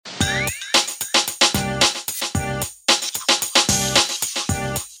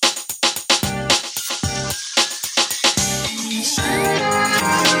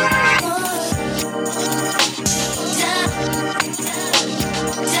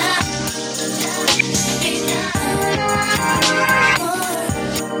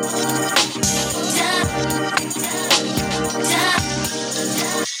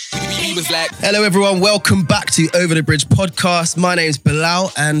back. Hello everyone, welcome back to Over the Bridge podcast. My name's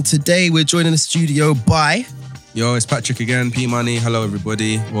Bilal and today we're joined in the studio by... Yo, it's Patrick again, P Money. Hello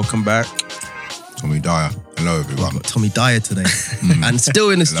everybody, welcome back. Tommy Dyer. Hello everyone. We've got Tommy Dyer today. And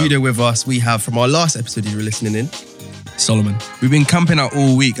still in the studio with us, we have from our last episode you were listening in, Solomon. We've been camping out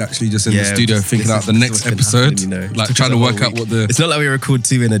all week actually, just in the studio thinking out the next episode. Like trying to work out what the... It's not like we record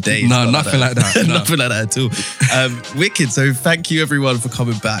 2 in a day. No, nothing like that. No. Nothing like that at all. Wicked. So thank you everyone for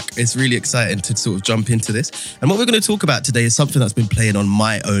coming back. It's really exciting to sort of jump into this. And what we're going to talk about today is something that's been playing on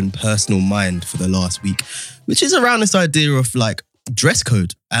my own personal mind for the last week, which is around this idea of like dress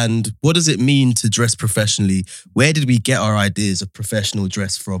code and what does it mean to dress professionally? Where did we get our ideas of professional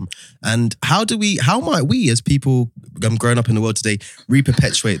dress from? And how might we as people growing up in the world today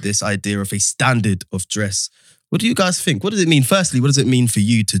re-perpetuate this idea of a standard of dress? What do you guys think? What does it mean? Firstly, what does it mean for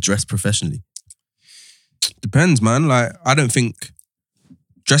you to dress professionally? Depends, man. Like, I don't think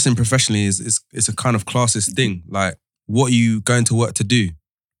dressing professionally is a kind of classist thing. Like, what are you going to work to do?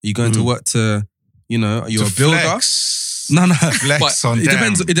 Are you going to work to, you're a builder? Flex. No. Flex on it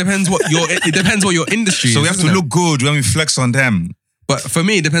them. Depends what your industry is. So we have to look good when we flex on them. But for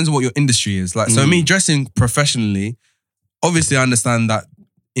me, it depends on what your industry is. Like, so me dressing professionally, obviously I understand that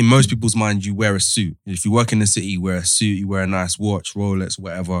in most people's mind, you wear a suit. If you work in the city, you wear a suit, you wear a nice watch, Rolex,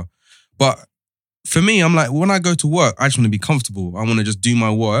 whatever. But for me, I'm like, when I go to work, I just want to be comfortable. I want to just do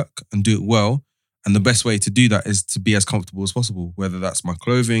my work and do it well. And the best way to do that is to be as comfortable as possible, whether that's my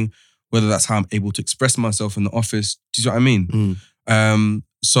clothing, whether that's how I'm able to express myself in the office. Do you see what I mean?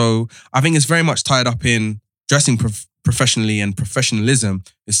 So I think it's very much tied up in dressing professionally, and professionalism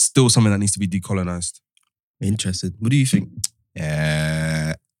is still something that needs to be decolonized. Interesting. What do you think?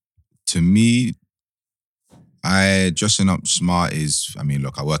 To me, dressing up smart is,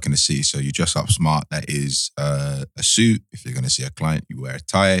 look, I work in the city, so you dress up smart. That is a suit. If you're going to see a client, you wear a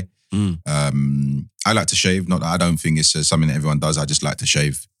tie. I like to shave. Not that I don't think it's something that everyone does. I just like to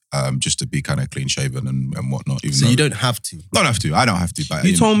shave. Just to be kind of clean shaven and whatnot. So you don't have to? Don't have to. I don't have to. But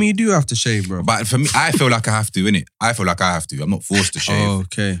you told me you do have to shave, bro. But for me, I feel like I have to, innit? I feel like I have to. I'm not forced to shave. Oh,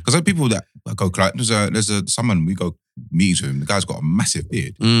 okay. Because there are people that go, there's someone we go meetings with him. The guy's got a massive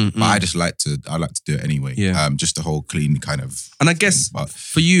beard. But I like to do it anyway. Yeah. Just the whole clean kind of... And I guess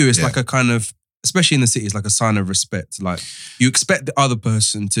for you, it's like a kind of, especially in the city, it's like a sign of respect. Like, you expect the other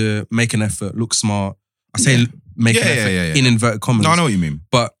person to make an effort, look smart. I say make an effort in inverted commas. No, I know what you mean.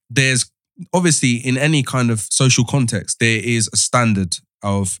 But there's obviously, in any kind of social context, there is a standard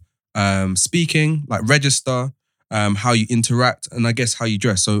of speaking, like register, how you interact, and I guess how you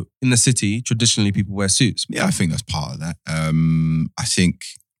dress. So in the city, traditionally people wear suits. Yeah, I think that's part of that. I think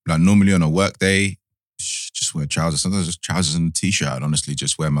like normally on a work day, just wear trousers. Sometimes just trousers and a t-shirt. I'd honestly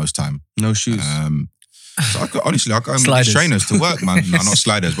just wear most time. No shoes. So I go in with trainers to work, man. No, not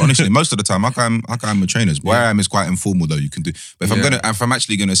sliders, but honestly, most of the time I go in with trainers. Where I am is quite informal, though. You can do, but if I'm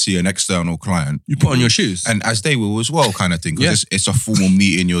actually gonna see an external client, you put on your shoes, and as they will as well, kind of thing. Because it's a formal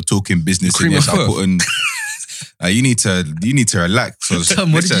meeting. You're talking business, and yes, I put on. You need to relax.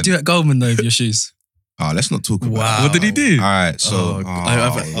 Tom, what did you do at Goldman though with your shoes? Let's not talk about that. What did he do? All right, so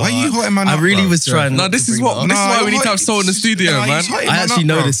why are you hotting man up? I really was trying. No, this is why we need to have someone in the studio, man. I actually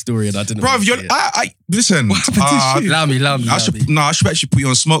know this story and I didn't. Bro, listen. What happened to you? Allow me. I should actually put you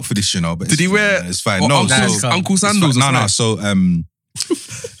on smoke for this, But did he wear? It's fine. Uncle Sandals. No. So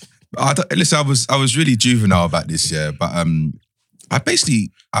listen, I was really juvenile about this, but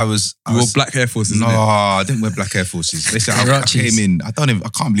I wore black Air Forces. No, I didn't wear black Air Forces. Listen, I came in. I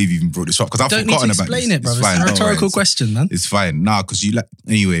can't believe you even brought this up because I've forgotten about this. Don't need to explain it, bro. It's a rhetorical question, man. It's fine. Nah, because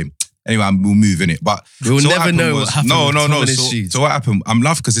anyway, we'll move in it. But we'll never know what happened. No. So what happened? I'm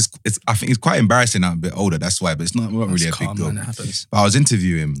laughing because I think it's quite embarrassing. Now I'm a bit older. That's why, but it's not really a big deal. But I was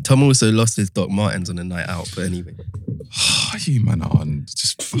interviewing him. Tom also lost his Doc Martens on a night out. But anyway, you man are on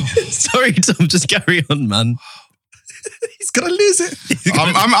just. Sorry, Tom. Just carry on, man. He's gonna lose it.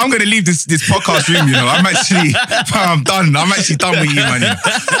 I'm gonna leave this podcast room. I'm done. I'm actually done with you, man. All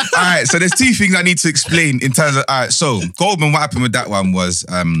right. So there's 2 things I need to explain in terms of. All right. So Goldman, what happened with that one was,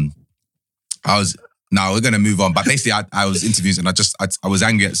 Now we're gonna move on. But basically, I was interviewing and I was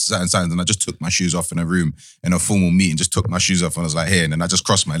angry at certain signs, and I just took my shoes off in a room in a formal meeting. Just took my shoes off and I was like, "Hey," and then I just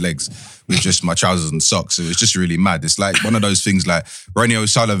crossed my legs with just my trousers and socks. So it was just really mad. It's like one of those things like Ronnie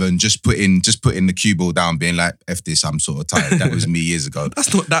O'Sullivan just putting the cue ball down, being like, "F this, I'm sort of tired." That was me years ago.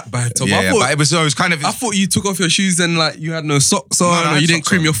 That's not that bad, Tom. Yeah, but it was kind of. I thought you took off your shoes and like you had no socks on, or you didn't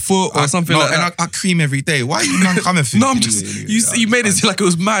cream your foot or something like that. And I cream every day. Why are you not coming for me? No, I'm just you made it seem like it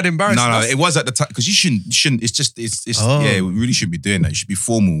was mad embarrassing. No, it was at the time because you shouldn't. Yeah, we really shouldn't be doing that. It should be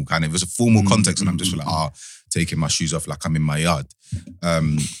formal, kind of. It was a formal context, and I'm just like, taking my shoes off like I'm in my yard.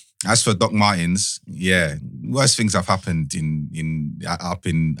 As for Doc Martens, worse things have happened up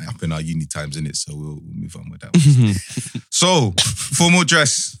in our uni times, innit? So we'll move on with that one. So, formal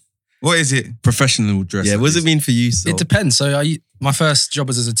dress, what is it? Professional dress. Yeah, what does it mean for you? So? It depends. So my first job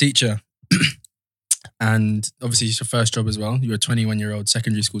was as a teacher. And obviously it's your first job as well. You're a 21-year-old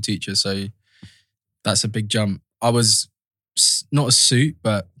secondary school teacher. So that's a big jump. I was not a suit,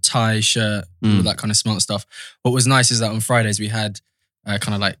 but tie, shirt, all that kind of smart stuff. What was nice is that on Fridays we had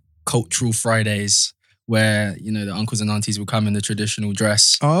kind of like cultural Fridays where, you know, the uncles and aunties will come in the traditional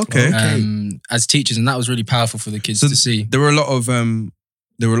dress. Oh, okay. As teachers. And that was really powerful for the kids to see. There were a lot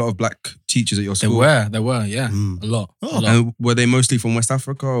of black teachers at your school. There were, yeah. A lot. And were they mostly from West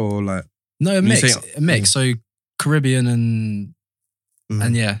Africa or like? No, a mix. So Caribbean and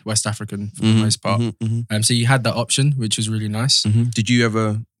West African for the most part. So you had that option, which was really nice. Did you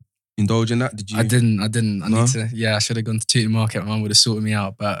ever indulge in that? Did you? I didn't. I need to. Yeah, I should have gone to Tooting Market. My mum would have sorted me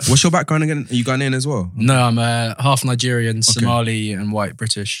out. But what's your background again? Are you Ghanaian as well? No, I'm half Nigerian, Somali, and white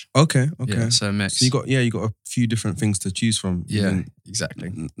British. Okay. Yeah, so a mix. So you got a few different things to choose from. Yeah,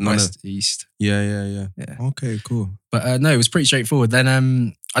 exactly. West, East. Yeah. Okay, cool. But no, it was pretty straightforward.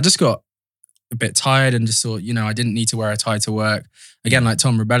 Then I just got a bit tired and just thought, you know, I didn't need to wear a tie to work. Again, like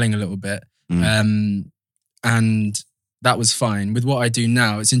Tom, rebelling a little bit. And that was fine. With what I do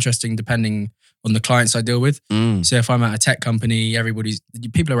now, it's interesting depending on the clients I deal with. So if I'm at a tech company,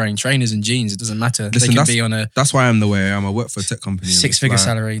 people are wearing trainers and jeans. It doesn't matter. Listen, they can be on that's why I'm the way I am. I work for a tech company. 6-figure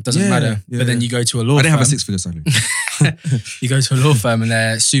salary. Doesn't matter. But then you go to a law firm. I didn't have a 6-figure salary. You go to a law firm and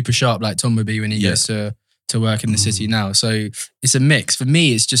they're super sharp like Tom would be when he goes to work in the city now. So it's a mix. For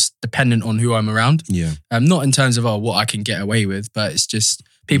me, it's just dependent on who I'm around. Yeah. Not in terms of what I can get away with, but it's just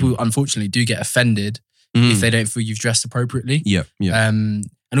people unfortunately do get offended if they don't feel you've dressed appropriately. Yeah. And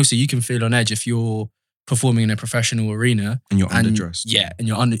also you can feel on edge if you're performing in a professional arena and you're underdressed. Yeah, and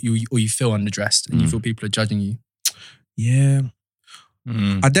you feel underdressed and you feel people are judging you. Yeah.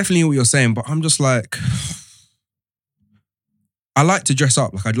 I definitely hear what you're saying, but I'm just like, I like to dress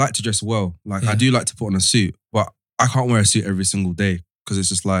up. Like I'd like to dress well. Like I do like to put on a suit, but I can't wear a suit every single day because it's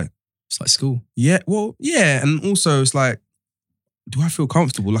just like, it's like school. Yeah, well, yeah, and also it's like, do I feel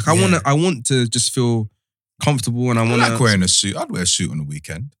comfortable? Like I want to just feel comfortable, and I want to like wearing a suit. I'd wear a suit on the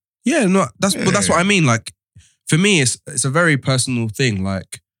weekend. Yeah, no, but that's what I mean. Like for me, it's a very personal thing.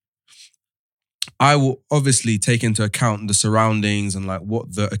 Like I will obviously take into account the surroundings and like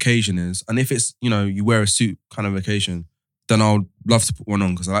what the occasion is, and if it's, you know, you wear a suit kind of occasion, then I'll love to put one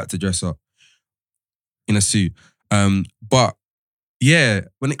on because I like to dress up in a suit. But yeah,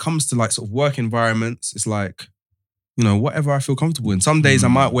 when it comes to like sort of work environments, it's like, you know, whatever I feel comfortable in. Some days I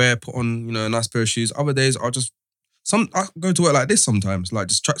might put on, you know, a nice pair of shoes. Other days I go to work like this sometimes, like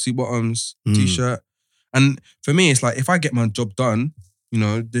just tracksuit bottoms, t-shirt. And for me, it's like, if I get my job done, you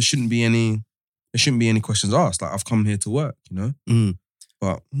know, there shouldn't be any questions asked. Like I've come here to work, you know?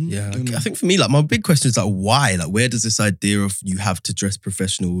 But I think for me, like my big question is like, why? Like, where does this idea of you have to dress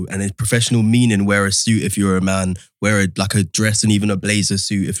professional and a professional meaning wear a suit if you're a man, wear a dress and even a blazer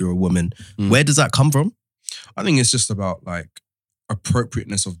suit if you're a woman? Where does that come from? I think it's just about like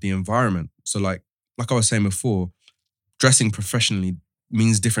appropriateness of the environment. So like I was saying before, dressing professionally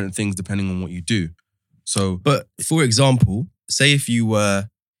means different things depending on what you do. So, but for example, say if you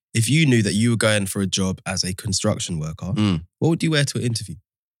knew that you were going for a job as a construction worker, what would you wear to an interview?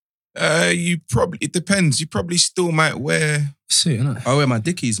 It depends. You probably still might wear a suit, innit? I wear my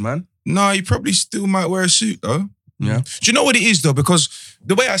Dickies, man. No, you probably still might wear a suit though. Yeah. Do you know what it is though? Because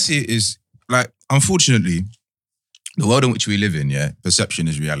the way I see it is like, unfortunately, the world in which we live in, perception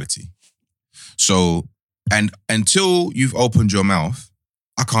is reality. So, and until you've opened your mouth,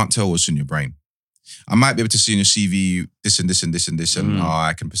 I can't tell what's in your brain. I might be able to see in your CV this and this and this and this, and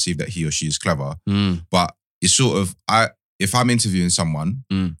I can perceive that he or she is clever. But it's sort of, if I'm interviewing someone,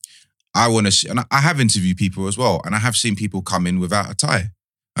 I want to see, and I have interviewed people as well, and I have seen people come in without a tie.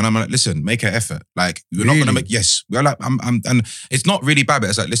 And I'm like, listen, make an effort. Like, we're not going to make, yes. We're like, and it's not really bad, but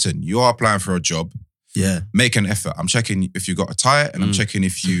it's like, listen, you are applying for a job. Yeah. Make an effort. I'm checking if you got a tie and I'm checking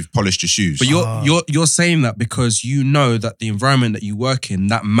if you've polished your shoes. But you're saying that because you know that the environment that you work in,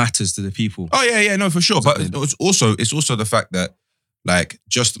 that matters to the people. Oh yeah, no, for sure. But it's also the fact that like,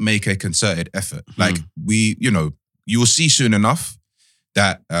 just make a concerted effort. Like you will see soon enough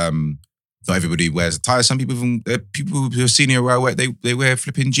that not everybody wears a tie. Some people who are senior where I work, they wear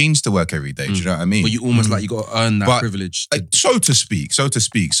flipping jeans to work every day. Do you know what I mean? But you almost like you got to earn that privilege. So to speak. So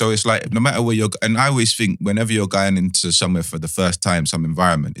it's like no matter where and I always think whenever you're going into somewhere for the first time, some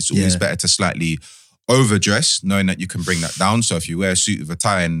environment, it's always better to slightly overdress, knowing that you can bring that down. So if you wear a suit with a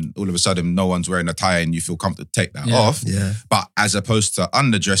tie and all of a sudden no one's wearing a tie and you feel comfortable to take that off. Yeah. But as opposed to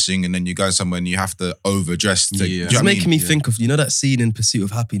underdressing and then you go somewhere and you have to overdress. To, Yeah. do you know It's what I making mean? me think of, you know, that scene in Pursuit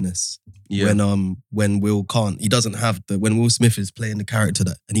of Happiness when Will can't, he doesn't have when Will Smith is playing the character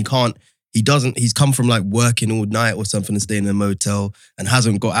and he's come from like working all night or something and staying in a motel and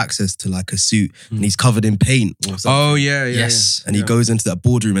hasn't got access to like a suit and he's covered in paint or something. Oh yeah, yeah. Yes. And he goes into that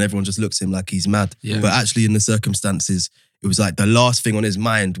boardroom and everyone just looks at him like he's mad. Yeah. But actually in the circumstances, it was like the last thing on his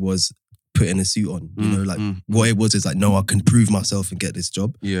mind was putting a suit on. You know, like what it was is like, no, I can prove myself and get this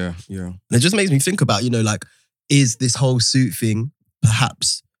job. Yeah. And it just makes me think about, you know, like, is this whole suit thing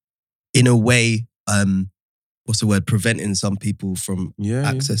perhaps in a way, preventing some people from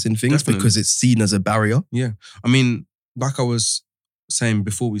accessing things Definitely. because it's seen as a barrier? I mean, like I was saying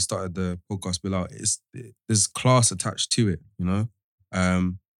before we started the podcast, Bilal, there's class attached to it, you know?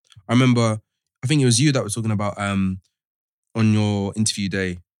 I remember, I think it was you that was talking about on your interview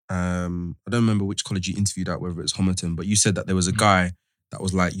day. I don't remember which college you interviewed at, whether it's Homerton, but you said that there was a guy that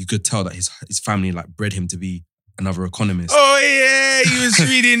was like, you could tell that his family like bred him to be another economist. Oh yeah, he was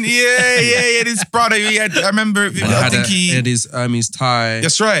reading. Yeah. His brother, I remember. I think he had his tie.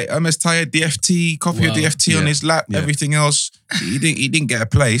 That's right. His tie, a DFT copy of DFT on his lap. Yeah. Everything else, he didn't get a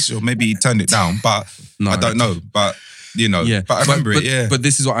place, or maybe he turned it down. But I don't know. But you know, but I remember it. Yeah. But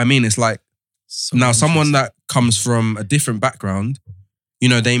this is what I mean. It's like now someone that comes from a different background, you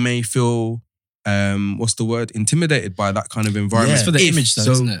know, they may feel intimidated by that kind of environment. It's for the image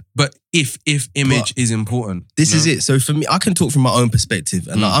though, isn't it? But if image is important. This is it. So for me, I can talk from my own perspective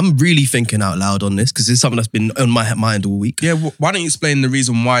and like, I'm really thinking out loud on this because it's something that's been on my mind all week. Yeah, why don't you explain the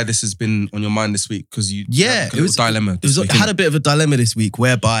reason why this has been on your mind this week? Because it was a dilemma. I had a bit of a dilemma this week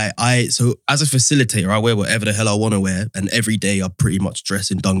whereby so as a facilitator, I wear whatever the hell I want to wear, and every day I pretty much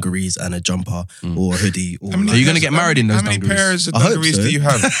dress in dungarees and a jumper or a hoodie. Or Are you going to get married in those How many dungarees? pairs of I hope dungarees so. do you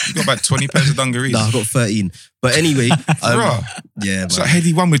have? You got about 20 pairs of dungarees. No, I've got 13. But anyway, Bruh. yeah. It's man. like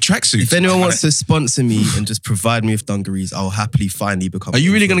Heady one with tracksuits. If anyone wants to sponsor me and just provide me with dungarees, I'll happily finally become. Are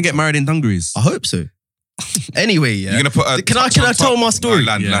you really going to get married in dungarees? I hope so. Anyway, yeah. You're gonna put a Can I touch on tell top? my story?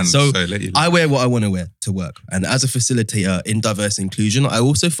 No, land. So let you- I wear what I want to wear to work. And as a facilitator in diverse inclusion, I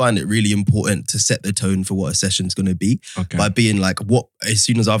also find it really important to set the tone for what a session's going to be Okay. by being like, as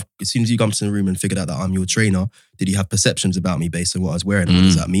soon as you come to the room and figured out that I'm your trainer, did you have perceptions about me based on what I was wearing? And what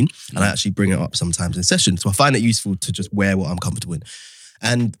does that mean? And I actually bring it up sometimes in sessions. So I find it useful to just wear what I'm comfortable in.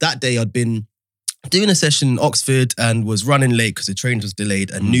 And that day I'd been doing a session in Oxford and was running late because the train was delayed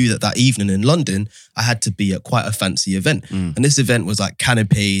and knew that evening in London, I had to be at quite a fancy event. And this event was like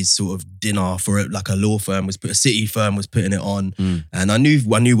canapes, sort of dinner for like a law firm, a city firm was putting it on. And I knew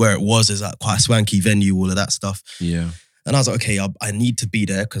where it was. It's like quite a swanky venue, all of that stuff. Yeah. And I was like, okay, I need to be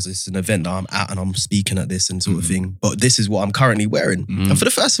there because it's an event that I'm at and I'm speaking at this and sort of thing. But this is what I'm currently wearing. And for the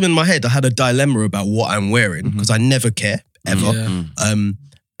first time in my head, I had a dilemma about what I'm wearing because I never care, ever. Yeah.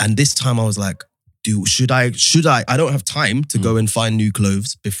 And this time I was like, should I don't have time to go and find new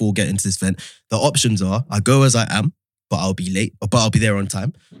clothes before getting to this event. The options are I go as I am, but I'll be late, but I'll be there on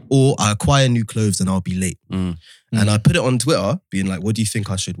time. Or I acquire new clothes and I'll be late. And I put it on Twitter being like, what do you think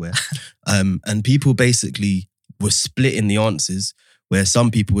I should wear? And people basically were splitting the answers where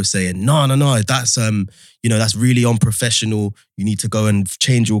some people were saying, no, that's that's really unprofessional. You need to go and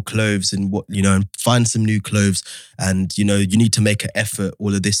change your clothes and and find some new clothes, and you need to make an effort,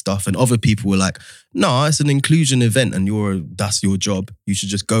 all of this stuff. And other people were like, no, it's an inclusion event and that's your job. You should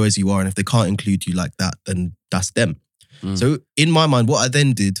just go as you are, and if they can't include you like that, then that's them. So in my mind, what I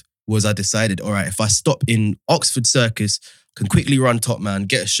then did was I decided, all right, if I stop in Oxford Circus, I can quickly run Top Man,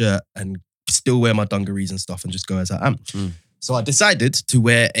 get a shirt and still wear my dungarees and stuff and just go as I am. So I decided to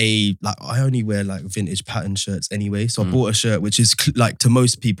wear I only wear like vintage pattern shirts anyway. So I bought a shirt which is like to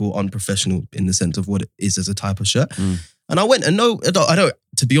most people unprofessional in the sense of what it is as a type of shirt. And I went and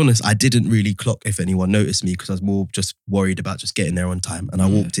to be honest, I didn't really clock if anyone noticed me because I was more just worried about just getting there on time. And I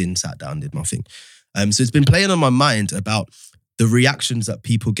walked in, sat down, did my thing. So it's been playing on my mind about the reactions that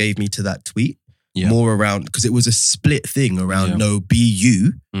people gave me to that tweet. More around, because it was a split thing around, no, be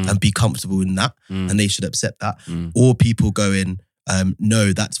you and be comfortable in that and they should accept that. Or people going,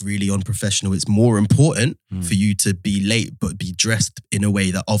 no, that's really unprofessional. It's more important for you to be late but be dressed in a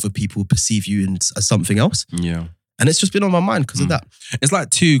way that other people perceive you as something else. Yeah. And it's just been on my mind because of that. It's like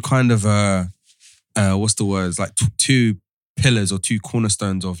two kind of, It's like two pillars or two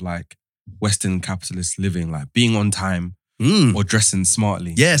cornerstones of like Western capitalist living, like being on time or dressing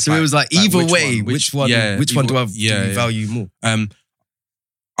smartly. Yeah, so it was like either way, which one do I yeah. value more?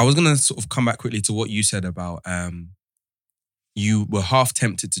 I was gonna sort of come back quickly to what you said about you were half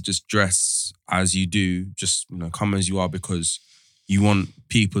tempted to just dress as you do, just come as you are, because you want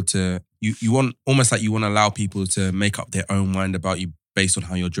people to you want almost like you want to allow people to make up their own mind about you based on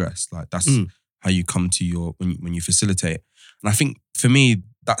how you're dressed. Like that's how you come to your when you facilitate. And I think for me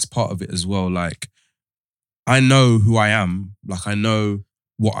that's part of it as well. Like I know who I am. Like I know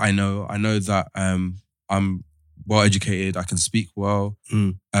what I know. I know that I'm well educated. I can speak well.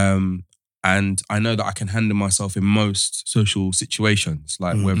 And I know that I can handle myself in most social situations,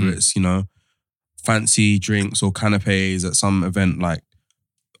 like whether it's, fancy drinks or canapes at some event. Like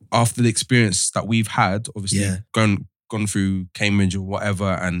after the experience that we've had, obviously gone through Cambridge or whatever,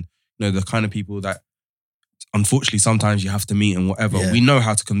 and the kind of people that unfortunately sometimes you have to meet and whatever, we know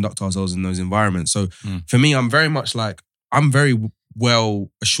how to conduct ourselves in those environments. So for me, I'm very much like, I'm very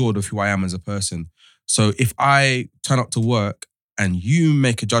well assured of who I am as a person. So if I turn up to work and you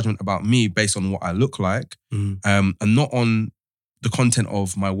make a judgment about me based on what I look like, and not on the content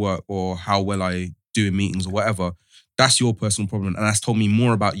of my work or how well I do in meetings or whatever, that's your personal problem. And that's told me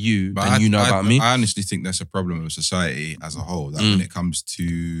more about you than you know about me. I honestly think that's a problem with society as a whole. That when it comes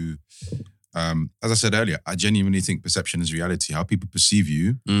to, as I said earlier, I genuinely think perception is reality. How people perceive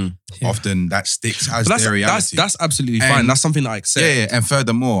you, often that sticks as their reality. That's absolutely fine. That's something that I accept. Yeah, and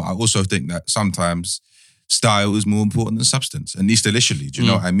furthermore, I also think that sometimes style is more important than substance, at least initially. Do you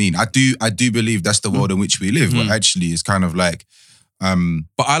know what I mean? I do believe that's the world in which we live, but actually it's kind of like,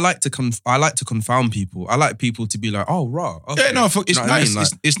 but I like to confound people. I like people to be like, oh, raw. Okay. Yeah, no, it's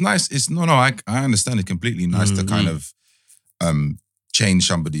nice. It's nice. I understand it completely. Nice to kind of change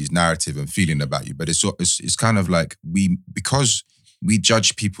somebody's narrative and feeling about you, but it's kind of like because we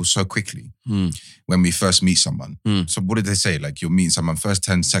judge people so quickly when we first meet someone. So what did they say? Like you're meeting someone first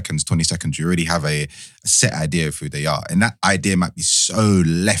 10 seconds, 20 seconds, you already have a set idea of who they are. And that idea might be so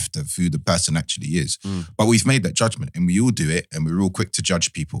left of who the person actually is. But we've made that judgment and we all do it and we're all quick to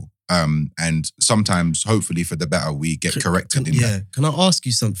judge people. And sometimes, hopefully for the better, we get corrected in that. Can I ask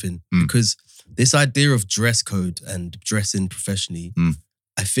you something? Because this idea of dress code and dressing professionally,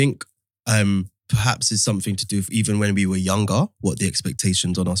 I think perhaps is something to do with even when we were younger, what the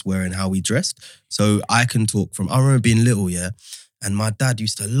expectations on us were and how we dressed. So I can talk I remember being little, and my dad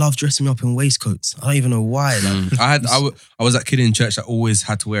used to love dressing me up in waistcoats. I don't even know why. Like, I was that kid in church that always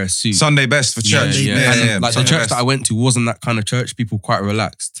had to wear a suit. Sunday best for church. Like the church that I went to wasn't that kind of church. People quite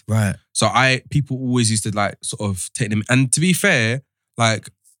relaxed. Right. So people always used to like sort of take them. And to be fair, like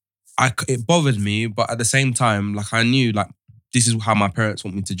it bothered me, but at the same time, like I knew like this is how my parents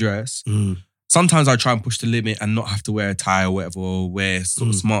want me to dress. Sometimes I try and push the limit and not have to wear a tie or whatever, or wear sort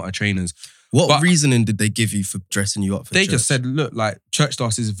of smarter trainers. What reasoning did they give you for dressing you up for They church? just said, look, like church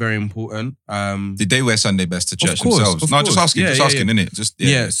dress is very important. Did they wear Sunday best to church Of course, themselves? of No, course. just asking, innit? Just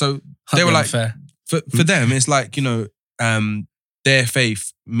So they were like, fair. for them, it's like, their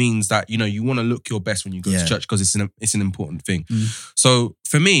faith means that, you want to look your best when you go to church because it's an important thing. So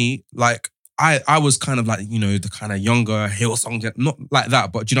for me, like, I was kind of like, the kind of younger Hillsong, not like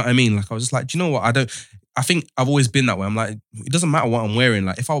that, but do you know what I mean? Like I was just like, do you know what? I think I've always been that way. I'm like, it doesn't matter what I'm wearing.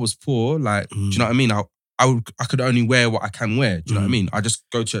 Like if I was poor, like, do you know what I mean? I could only wear what I can wear. Do you know what I mean? I just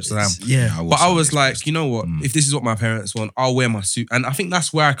go to church as I am. But I was like, you know what? If this is what my parents want, I'll wear my suit. And I think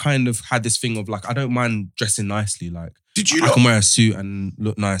that's where I kind of had this thing of like, I don't mind dressing nicely. Like I can wear a suit and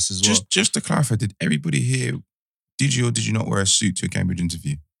look nice as well. Just to clarify, did everybody here, did you or did you not wear a suit to a Cambridge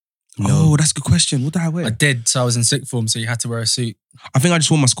interview? No. Oh, that's a good question. What did I wear? I did. So I was in sixth form, so you had to wear a suit. I think I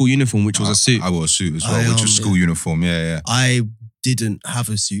just wore my school uniform, which was a suit. I wore a suit as well, which was school uniform. Yeah. I didn't have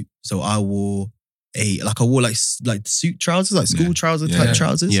a suit, so I wore like suit trousers, like school trouser type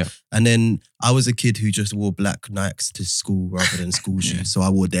trousers. Yeah. And then I was a kid who just wore black Nikes to school rather than school shoes. So I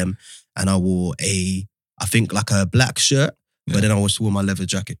wore them, and I wore I think like a black shirt, but then I also wore my leather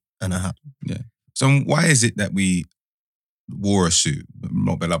jacket and a hat. Yeah. So why is it that we wore a suit?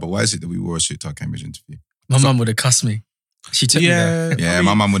 Not Bella, but why is it that we wore a suit to our Cambridge interview? My mum would have cussed me. She took me there. Yeah,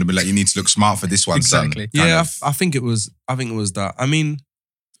 my mum would have been like, you need to look smart for this one, exactly. son. I think it was that. I mean,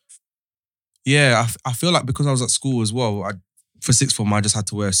 I feel like because I was at school as well, for sixth form, I just had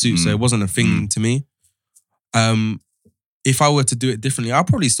to wear a suit. So it wasn't a thing to me. If I were to do it differently, I'd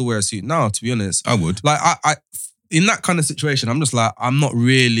probably still wear a suit now, to be honest. I would. Like, I in that kind of situation, I'm just like, I'm not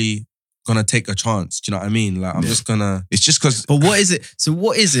really gonna take a chance. Do you know what I mean? Like I'm just gonna. It's just because. But what is it? So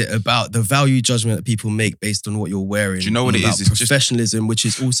what is it about the value judgment that people make based on what you're wearing? Do you know what it is? It's professionalism, which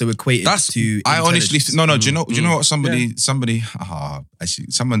is also equated to. I honestly no. Do you know what somebody? Actually,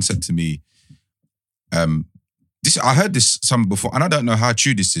 someone said to me. This I heard this some before, and I don't know how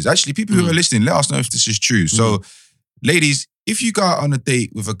true this is. Actually, people who are listening, let us know if this is true. So, ladies, if you go out on a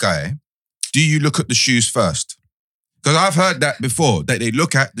date with a guy, do you look at the shoes first? Because I've heard that before, that they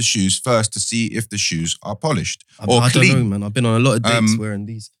look at the shoes first to see if the shoes are polished or I clean. don't know, man. I've been on a lot of dates wearing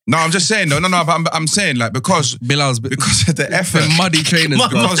these. No, I'm just saying, no, but I'm saying like because of the effort. Muddy trainers,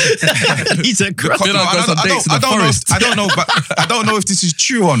 bro. These are crusty. I don't know, but I don't know if this is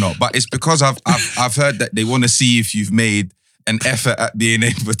true or not. But it's because I've heard that they want to see if you've made an effort at being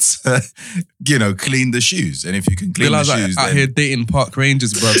able to, clean the shoes, and if you can clean the shoes, out then... here dating park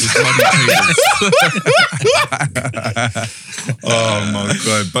rangers, bro. With muddy trainers. Oh my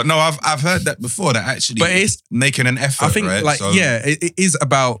god! But no, I've heard that before. That actually, but it's making an effort. I think, right? it is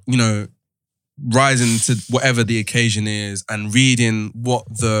about rising to whatever the occasion is and reading what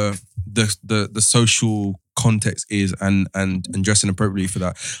the social context is and dressing appropriately for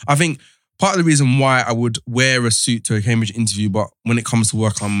that. I think part of the reason why I would wear a suit to a Cambridge interview, but when it comes to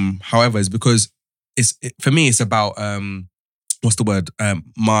work, however, is because for me it's about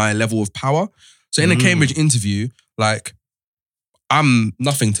my level of power. So in a Cambridge interview, like, I'm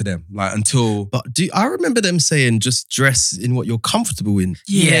nothing to them, like, until... But I remember them saying just dress in what you're comfortable in.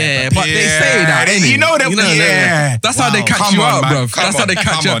 Yeah, but they say that, innit? You know them, yeah. That's how they catch you out, bro. That's how they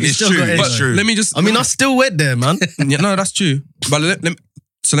catch you out. It's true, it's true. Let me just... I mean, I still went there, man. Yeah, no, that's true. But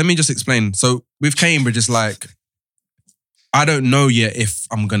let me just explain. So with Cambridge, it's like, I don't know yet if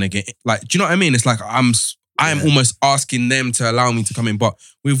I'm gonna get... Like, do you know what I mean? It's like, I'm almost asking them to allow me to come in. But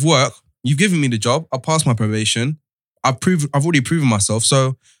with work, you've given me the job. I passed my probation. I've already proven myself,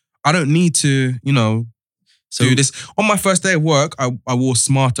 so I don't need to, do this. On my first day of work, I wore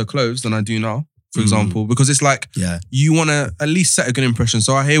smarter clothes than I do now, for example, because it's like, you want to at least set a good impression.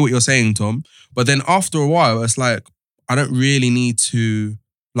 So I hear what you're saying, Tom, but then after a while, it's like, I don't really need to,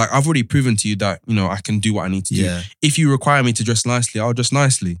 like, I've already proven to you that, I can do what I need to do. If you require me to dress nicely, I'll dress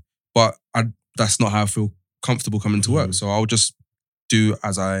nicely, but that's not how I feel comfortable coming to work. So I'll just do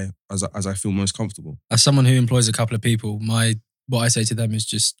as I feel most comfortable. As someone who employs a couple of people, what I say to them is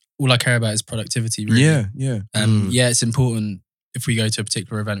just, all I care about is productivity, really. Yeah. Yeah, it's important if we go to a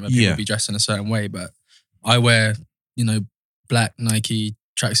particular event where people be dressed in a certain way, but I wear, black Nike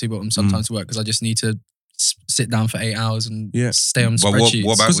tracksuit bottoms sometimes to work because I just need to sit down for 8 hours and stay on spreadsheets. But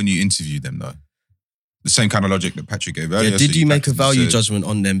what about when you interview them though? The same kind of logic that Patrick gave earlier. Yeah, did you make a value judgment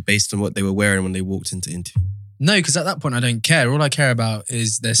on them based on what they were wearing when they walked into interview? No, because at that point I don't care. All I care about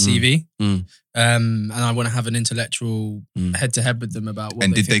is their CV, and I want to have an intellectual head-to-head with them about what.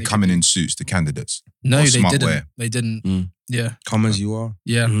 And did they think come in suits, the candidates? No, Or they smart didn't. wear? They didn't. Yeah, Come as you are.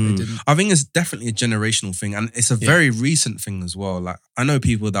 yeah, they didn't. I think it's definitely a generational thing, and it's a very recent thing as well. Like, I know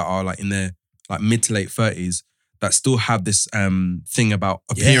people that are like in their like mid to late 30s that still have this thing about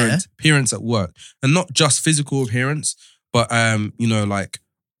appearance at work, and not just physical appearance, but like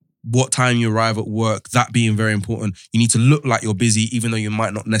what time you arrive at work, that being very important. You need to look like you're busy, even though you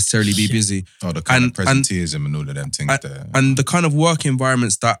might not necessarily be busy. Oh, the kind of presenteeism and all of them things there. And the kind of work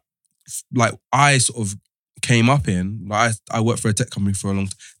environments that, like, I sort of came up in. Like, I worked for a tech company for a long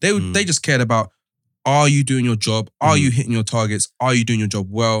time. They just cared about, are you doing your job? Are you hitting your targets? Are you doing your job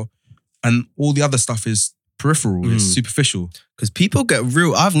well? And all the other stuff is peripheral, it's superficial. Because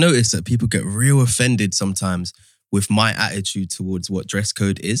I've noticed that people get real offended sometimes with my attitude towards what dress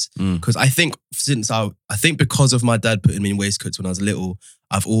code is. Because I think because of my dad putting me in waistcoats when I was little,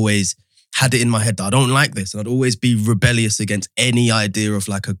 I've always had it in my head that I don't like this, and I'd always be rebellious against any idea of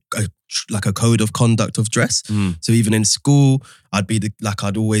like a code of conduct of dress. So even in school, I'd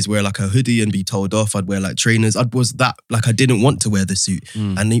always wear like a hoodie and be told off. I'd wear like trainers. I didn't want to wear the suit.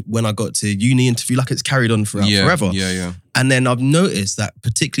 And when I got to uni interview, like, it's carried on forever. Yeah. And then I've noticed that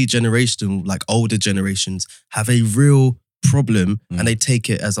particularly generational, like older generations, have a real problem and they take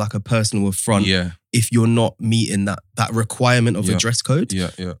it as like a personal affront if you're not meeting that requirement of a dress code.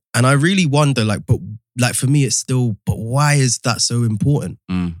 Yeah. And I really wonder, but for me, it's still, but why is that so important?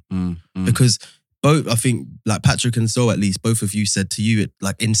 Because both, I think, like Patrick and So, at least, both of you said to you,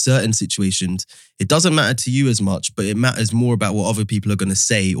 like, in certain situations, it doesn't matter to you as much, but it matters more about what other people are going to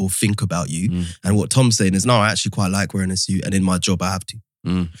say or think about you. And what Tom's saying is, no, I actually quite like wearing a suit, and in my job, I have to.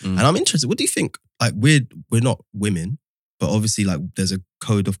 And I'm interested, what do you think? Like, we're not women, but obviously, like, there's a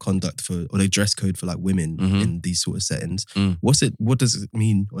code of conduct or a dress code for like women in these sort of settings. What does it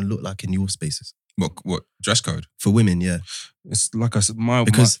mean or look like in your spaces? What dress code? For women, yeah. It's like I said,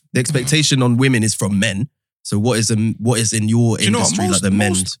 because the expectation on women is from men. So what is in your industry, like the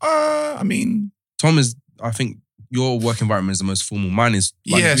men's? I mean, Tom is, I think your work environment is the most formal. Mine is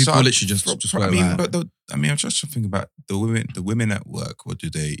like, people literally just wear I'm just thinking about the women at work. What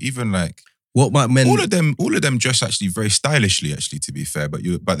do they even like? What might men? All of them dress actually very stylishly, actually, to be fair. But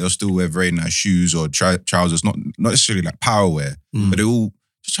they'll still wear very nice shoes or trousers, not necessarily like power wear, but they all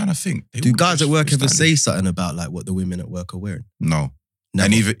just trying to think. They Do all guys dress at work very ever say stylish. something about like what the women at work are wearing? No. Never.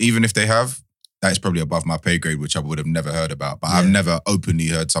 And even if they have, that's probably above my pay grade, which I would have never heard about. But Yeah. I've never openly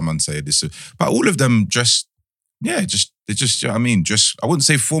heard someone say this. But all of them dress, they just, you know what I mean, just, I wouldn't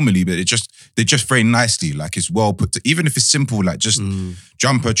say formally, but they just very nicely. Like it's well put to, even if it's simple, like just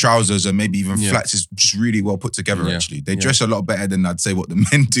jumper, trousers, and maybe even flats, is just really well put together, Yeah. actually. They dress a lot better than I'd say what the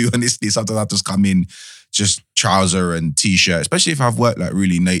men do, honestly. Sometimes I just come in, just trouser and t-shirt, especially if I've worked like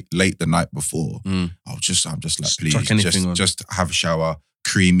really late the night before. I'm just like, Just please, chuck anything on. just have a shower,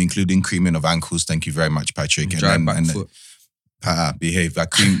 cream, including creaming of ankles. Thank you very much, Patrick. Dry And back then foot. behave. I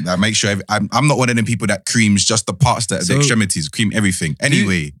cream. I make sure I'm not one of them people that creams just the parts that are So- the extremities. Cream everything.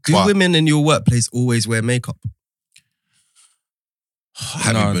 Anyway, Do but women in your workplace always wear makeup? I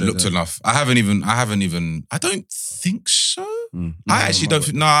haven't No, even they looked don't. enough. I don't think so. I actually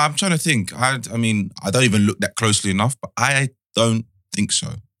don't. No, I'm trying to think. I mean, I don't even look that closely enough, but I don't think so.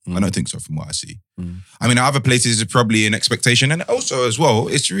 I don't think so from what I see. I mean, other places it's probably an expectation, and also as well,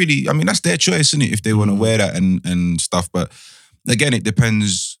 it's really. I mean, that's their choice, isn't it? If they want to wear that and stuff. But again, it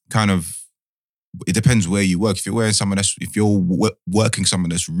depends. It depends where you work. If you're working somewhere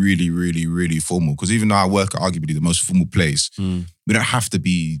that's really, really, really formal, because even though I work at arguably the most formal place, we don't have to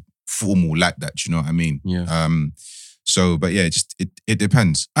be formal like that. Do you know what I mean? Yeah. So, but yeah, it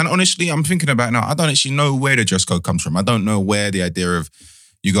depends. And honestly, I'm thinking about it now. I don't actually know where the dress code comes from. I don't know where the idea of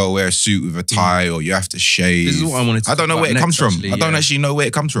you go wear a suit with a tie or you have to shave. This is what I wanted to I don't know talk where it about comes next, from. actually, I don't yeah. actually know where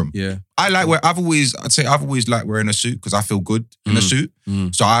it comes from. Yeah. I've always liked wearing a suit because I feel good in a suit.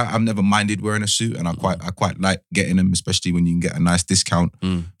 So I've never minded wearing a suit, and I quite like getting them, especially when you can get a nice discount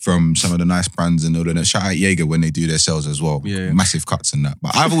from some of the nice brands and all that. Shout out Jaeger when they do their sales as well. Yeah. Massive cuts and that.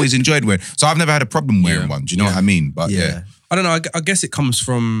 But I've always enjoyed wearing, so I've never had a problem wearing one. Do you know what I mean? But yeah. I don't know. I guess it comes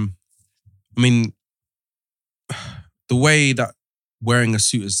from, I mean, the way that wearing a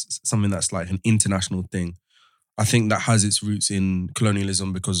suit is something that's like an international thing. I think that has its roots in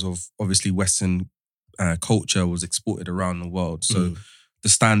colonialism because of obviously Western culture was exported around the world. So the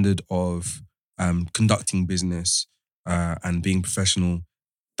standard of conducting business and being professional,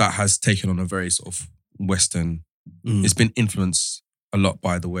 that has taken on a very sort of Western, it's been influenced a lot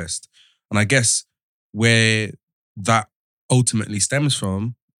by the West. And I guess where that ultimately stems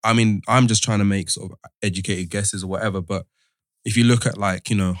from, I mean, I'm just trying to make sort of educated guesses or whatever, but if you look at like,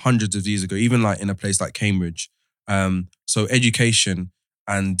 you know, hundreds of years ago, even like in a place like Cambridge, so education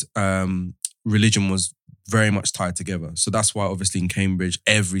and religion was very much tied together. So that's why obviously in Cambridge,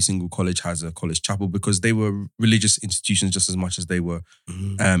 every single college has a college chapel because they were religious institutions just as much as they were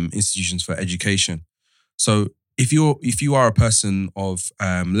institutions for education. So if you are a person of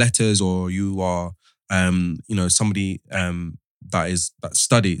letters or you are you know, somebody that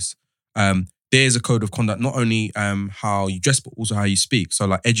studies, there's a code of conduct, not only how you dress, but also how you speak. So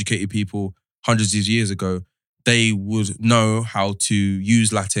like educated people hundreds of years ago, they would know how to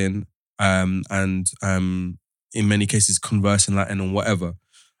use Latin and in many cases converse in Latin or whatever.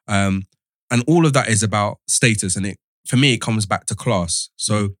 And all of that is about status. And for me, it comes back to class.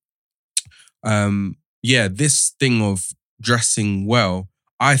 So this thing of dressing well,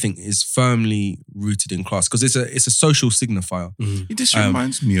 I think is firmly rooted in class because it's a social signifier. This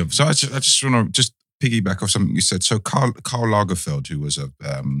reminds me of. So I just want to piggyback off something you said. So Karl Lagerfeld, who was a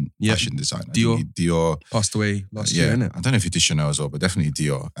fashion designer, Dior Passed away last year, innit? I don't know if he did Chanel as well, but definitely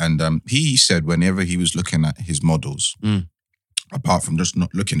Dior. And he said whenever he was looking at his models, apart from just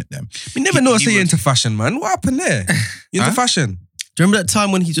not looking at them, We never noticed you're into fashion, man. What happened there? You into fashion? Do you remember that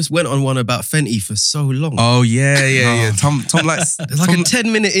time when he just went on one about Fenty for so long? Oh yeah. Tom likes. It's like a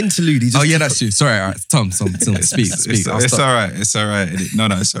 10-minute interlude. He just That's true. Sorry, all right. Tom, speak. It's I'll all stop. right. It's all right. No,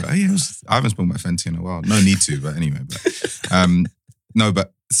 it's all right. Yeah, I haven't spoken about Fenty in a while. No need to, but anyway.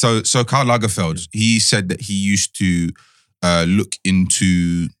 So Karl Lagerfeld, he said that he used to look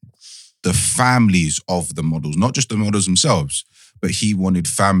into the families of the models, not just the models themselves, but he wanted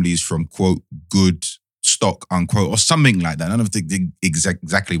families from quote good stock unquote or something like that. I don't know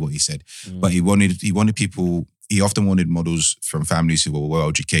exactly what he said, but he wanted people. He often wanted models from families who were well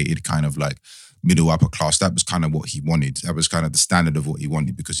educated, kind of like middle upper class. That was kind of what he wanted. That was kind of the standard of what he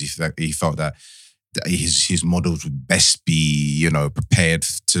wanted because he felt that his models would best be, you know, prepared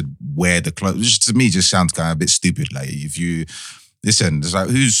to wear the clothes. Which to me just sounds kind of a bit stupid. Like if you listen, it's like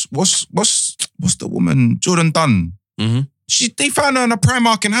what's the woman Jordan Dunn? They found her in a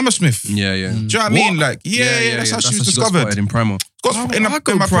Primark in Hammersmith. Yeah. Do you know what I mean? Like, that's how she was discovered. In Primark. I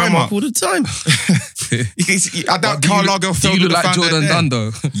go in my Primark all the time. I doubt Karl Lagerfeld Do you would look have like found Jordan that Dunn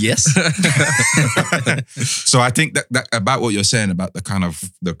though? Yes. So I think that about what you're saying about the kind of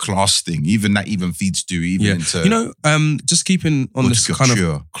the class thing, even feeds through into You know, just keeping on this haute kind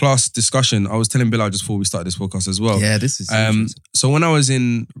couture. of class discussion, I was telling Bilal just before we started this podcast as well. Yeah, this is interesting. So when I was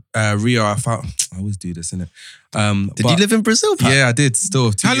in Rio, I always do this, innit? Did you live in Brazil, Pat? Yeah, I did.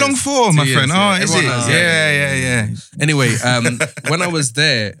 Still, 2 How years. long for, my 2 friend? years, Oh, yeah. is Everyone it? knows, Yeah. Anyway, when I was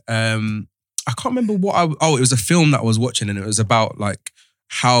there, I can't remember what it was a film that I was watching, and it was about like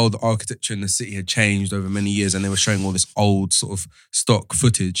how the architecture in the city had changed over many years, and they were showing all this old sort of stock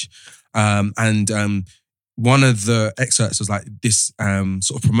footage. One of the excerpts was like this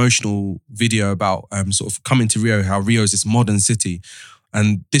sort of promotional video about sort of coming to Rio, how Rio is this modern city.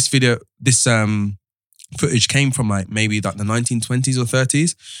 And this footage came from like maybe like the 1920s or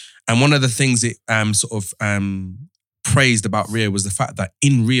 30s. And one of the things it sort of praised about Rio was the fact that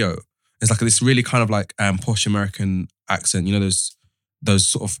in Rio, there's like this really kind of like posh American accent. You know, those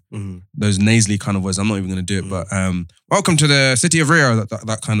sort of those nasally kind of words. I'm not even going to do it, but welcome to the city of Rio,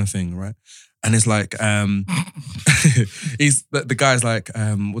 that kind of thing, right? And it's like the guy's like,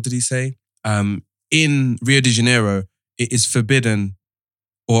 what did he say? In Rio de Janeiro, it is forbidden,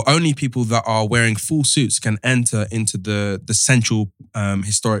 or only people that are wearing full suits can enter into the central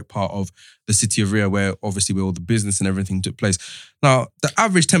historic part of the city of Rio, where obviously where all the business and everything took place. Now, the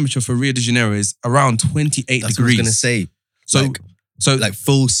average temperature for Rio de Janeiro is around 28 That's degrees. what I was going to say. So Like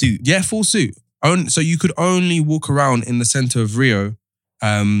full suit. yeah, full suit. So you could only walk around in the center of Rio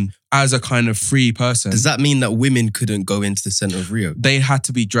as a kind of free person. Does that mean that women couldn't go into the center of Rio? They had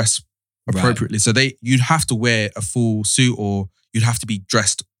to be dressed appropriately. So you'd have to wear a full suit, or you'd have to be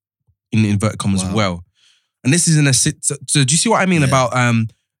dressed in inverted commas well. And this is in a city. So do you see what I mean about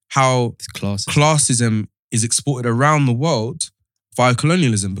how It's classist. classism is exported around the world via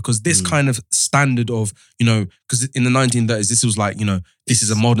colonialism? Because this kind of standard of, because in the 1930s, this was like, this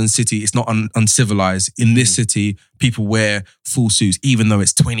is a modern city. It's not uncivilized. In this city, people wear full suits, even though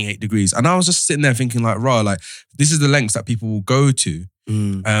it's 28 degrees. And I was just sitting there thinking like, like this is the lengths that people will go to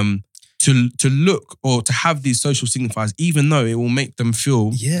to look or to have these social signifiers, even though it will make them feel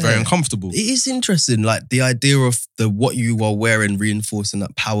very uncomfortable. It is interesting, like the idea of what you are wearing reinforcing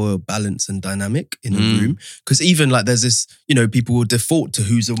that power, balance, and dynamic in a room. Because even like there's this, people will default to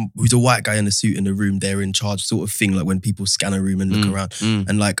who's a white guy in a suit in the room, they're in charge sort of thing. Like when people scan a room and look around,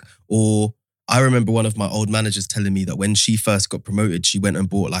 and like, or I remember one of my old managers telling me that when she first got promoted, she went and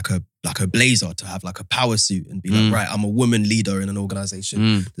bought like a blazer to have like a power suit and be like, right, I'm a woman leader in an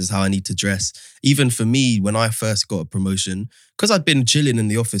organization. This is how I need to dress. Even for me, when I first got a promotion, because I'd been chilling in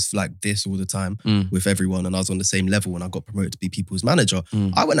the office like this all the time with everyone, and I was on the same level when I got promoted to be people's manager,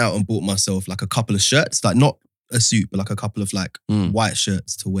 I went out and bought myself like a couple of shirts, like not a suit, but like a couple of like white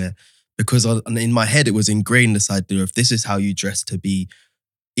shirts to wear. Because in my head, it was ingrained this idea of this is how you dress to be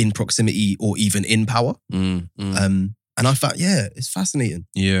in proximity or even in power. And I thought, it's fascinating.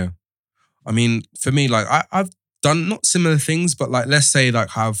 Yeah. I mean, for me, like I've done not similar things, but like let's say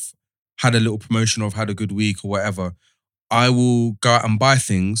like I've had a little promotion or I've had a good week or whatever, I will go out and buy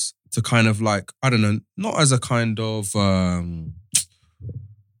things to kind of like, I don't know, not as a kind of, not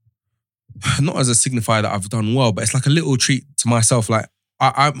as a signifier that I've done well, but it's like a little treat to myself. Like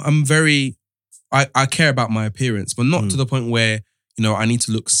I'm very, I care about my appearance, but not to the point where, I need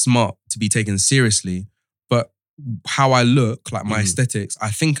to look smart to be taken seriously, but how I look, like my aesthetics,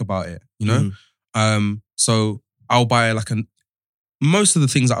 I think about it, So I'll buy most of the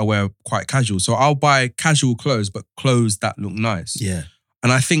things that I wear are quite casual. So I'll buy casual clothes, but clothes that look nice. Yeah.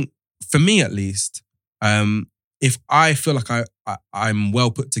 And I think for me at least, if I feel like I'm well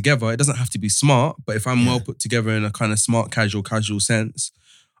put together, it doesn't have to be smart, but if I'm well put together in a kind of smart, casual sense,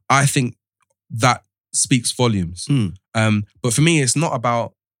 I think that speaks volumes. But for me, it's not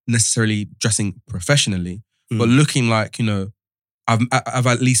about necessarily dressing professionally, but looking like, I've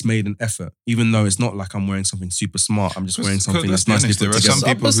at least made an effort, even though it's not like I'm wearing something super smart. I'm just wearing something that's nicely put together.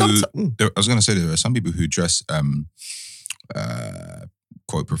 I was going to say there are some people who dress,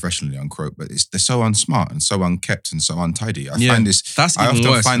 quote, professionally, unquote, but they're so unsmart and so unkept and so untidy. I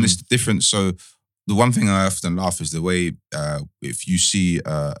often find this different. So the one thing I often laugh is the way if you see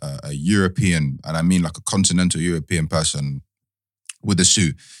a European, and I mean like a continental European person with a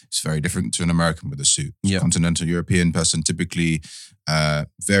suit, it's very different to an American with a suit. Yeah. Continental European person typically the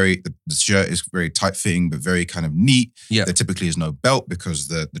shirt is very tight fitting but very kind of neat. Yeah. There typically is no belt because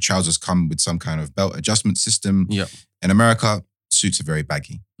the trousers come with some kind of belt adjustment system. Yeah. In America, suits are very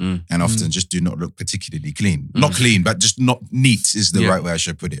baggy and often just do not look particularly clean. Not clean, but just not neat is the right way I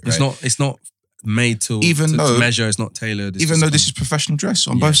should put it. Right? It's not made to Even though- measure. It's not tailored. It's Even just though this is professional dress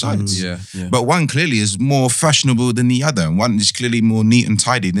on both sides. Yeah. But one clearly is more fashionable than the other, and one is clearly more neat and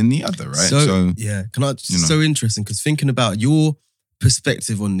tidy than the other, right? So yeah, so interesting because thinking about your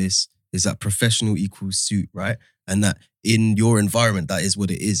perspective on this is that professional equals suit, right? And that in your environment, that is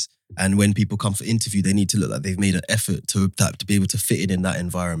what it is. And when people come for interview, they need to look like they've made an effort to be able to fit in that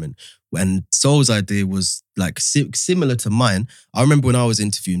environment. And Sol's idea was like similar to mine. I remember when I was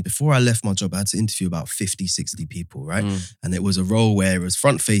interviewing, before I left my job, I had to interview about 50, 60 people, right? And it was a role where it was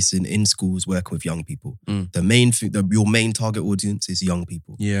front facing in schools working with young people. The main your main target audience is young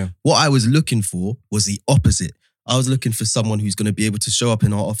people. Yeah. What I was looking for was the opposite. I was looking for someone who's going to be able to show up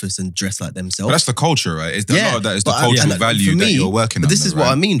in our office and dress like themselves. But that's the culture, right? It's a lot of that is the but cultural and value for me, that you're working on. But this is right?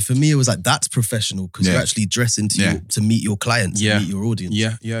 what I mean. For me, it was like, that's professional because Yeah. you're actually dressing to meet your clients, Yeah. to meet your audience.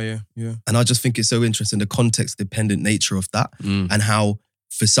 Yeah. And I just think it's so interesting, the context-dependent nature of that and how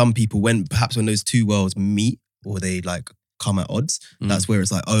for some people, when those two worlds meet or they like come at odds, that's where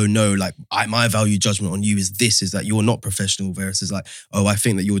it's like, oh no, like my value judgment on you is that you're not professional versus like, oh, I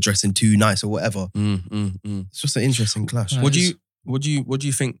think that you're dressing too nice or whatever. It's just an interesting clash. What do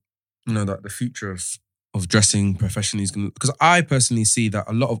you think? You know, that the future of dressing professionally is going to? Because I personally see that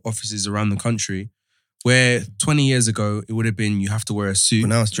a lot of offices around the country, where 20 years ago it would have been you have to wear a suit. But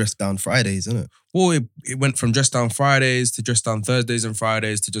now it's dress down Fridays, isn't it? Well, it went from dress down Fridays to dress down Thursdays and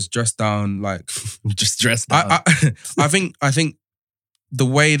Fridays to just dress down like. Just dress down. I think the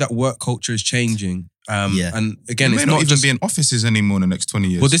way that work culture is changing. And again, It it's may not not even just be in offices anymore in the next 20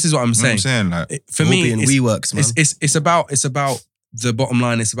 years. Well, this is what I'm You know saying. what I'm saying? Like, For We'll me, be in WeWorks, man. it's about the bottom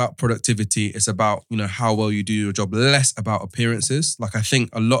line. It's about productivity. It's about, you know, how well you do your job. Less about appearances. Like I think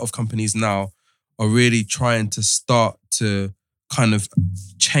a lot of companies now are really trying to start to kind of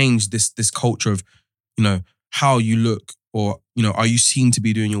change this culture of, you know, how you look, or, you know, are you seen to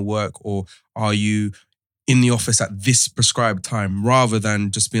be doing your work, or are you in the office at this prescribed time, rather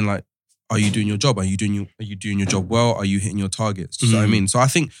than just being like, are you doing your job? Are you doing your job well? Are you hitting your targets? Do you know what I mean? So I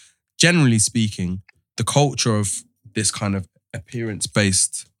think, generally speaking, the culture of this kind of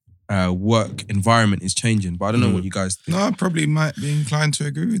appearance-based work environment is changing. But I don't know what you guys think. no, I probably might be inclined to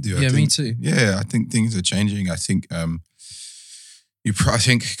agree with you. Yeah, I me think, too. Yeah, I think things are changing. I think I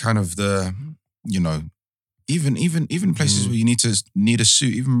think kind of the, you know, even places where you need a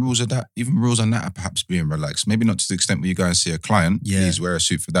suit, even rules on that are perhaps being relaxed. Maybe not to the extent where you go and see a client, please wear a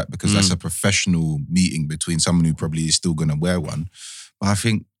suit for that, because that's a professional meeting between someone who probably is still going to wear one. But I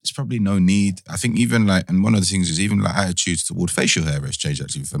think there's probably no need. I think even like, and one of the things is even like attitudes toward facial hair has changed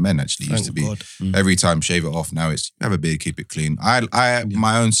actually for men. Actually, it used to be every time shave it off. Now it's have a beard, keep it clean. I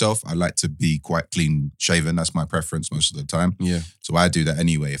my own self, I like to be quite clean shaven. That's my preference most of the time. Yeah. So I do that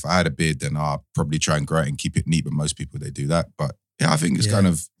anyway. If I had a beard, then I'll probably try and grow it and keep it neat. But most people, they do that. But yeah, I think it's kind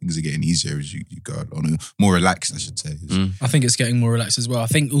of, things are getting easier as you go on, more relaxed, I should say. I think it's getting more relaxed as well. I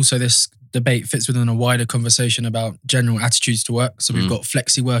think also this debate fits within a wider conversation about general attitudes to work. So we've got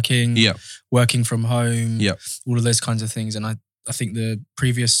flexi working, working from home, all of those kinds of things. And I think the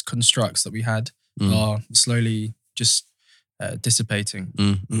previous constructs that we had are slowly just dissipating.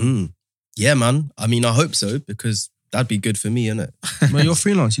 Yeah, man. I mean, I hope so, because that'd be good for me, innit? Well, you're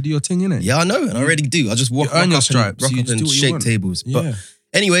freelance. You do your thing, innit? Yeah, I know, and I already do. I just walk earn your up stripes. and, You rock up just and do what you shake want. tables. Yeah. But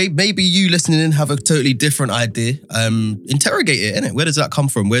anyway, maybe you listening in have a totally different idea. Interrogate it, innit? Where does that come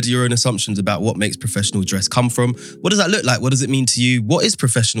from? Where do your own assumptions about what makes professional dress come from? What does that look like? What does it mean to you? What is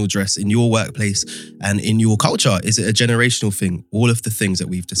professional dress in your workplace and in your culture? Is it a generational thing? All of the things that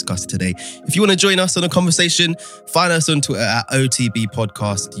we've discussed today. If you want to join us on a conversation, find us on Twitter at OTB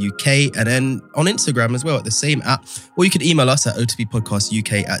Podcast UK, and then on Instagram as well at the same app. Or you can email us at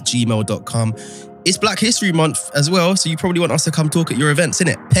otbpodcastuk@gmail.com. It's Black History Month as well, so you probably want us to come talk at your events,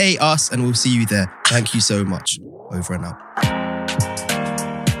 innit? Pay us and we'll see you there. Thank you so much. Over and out.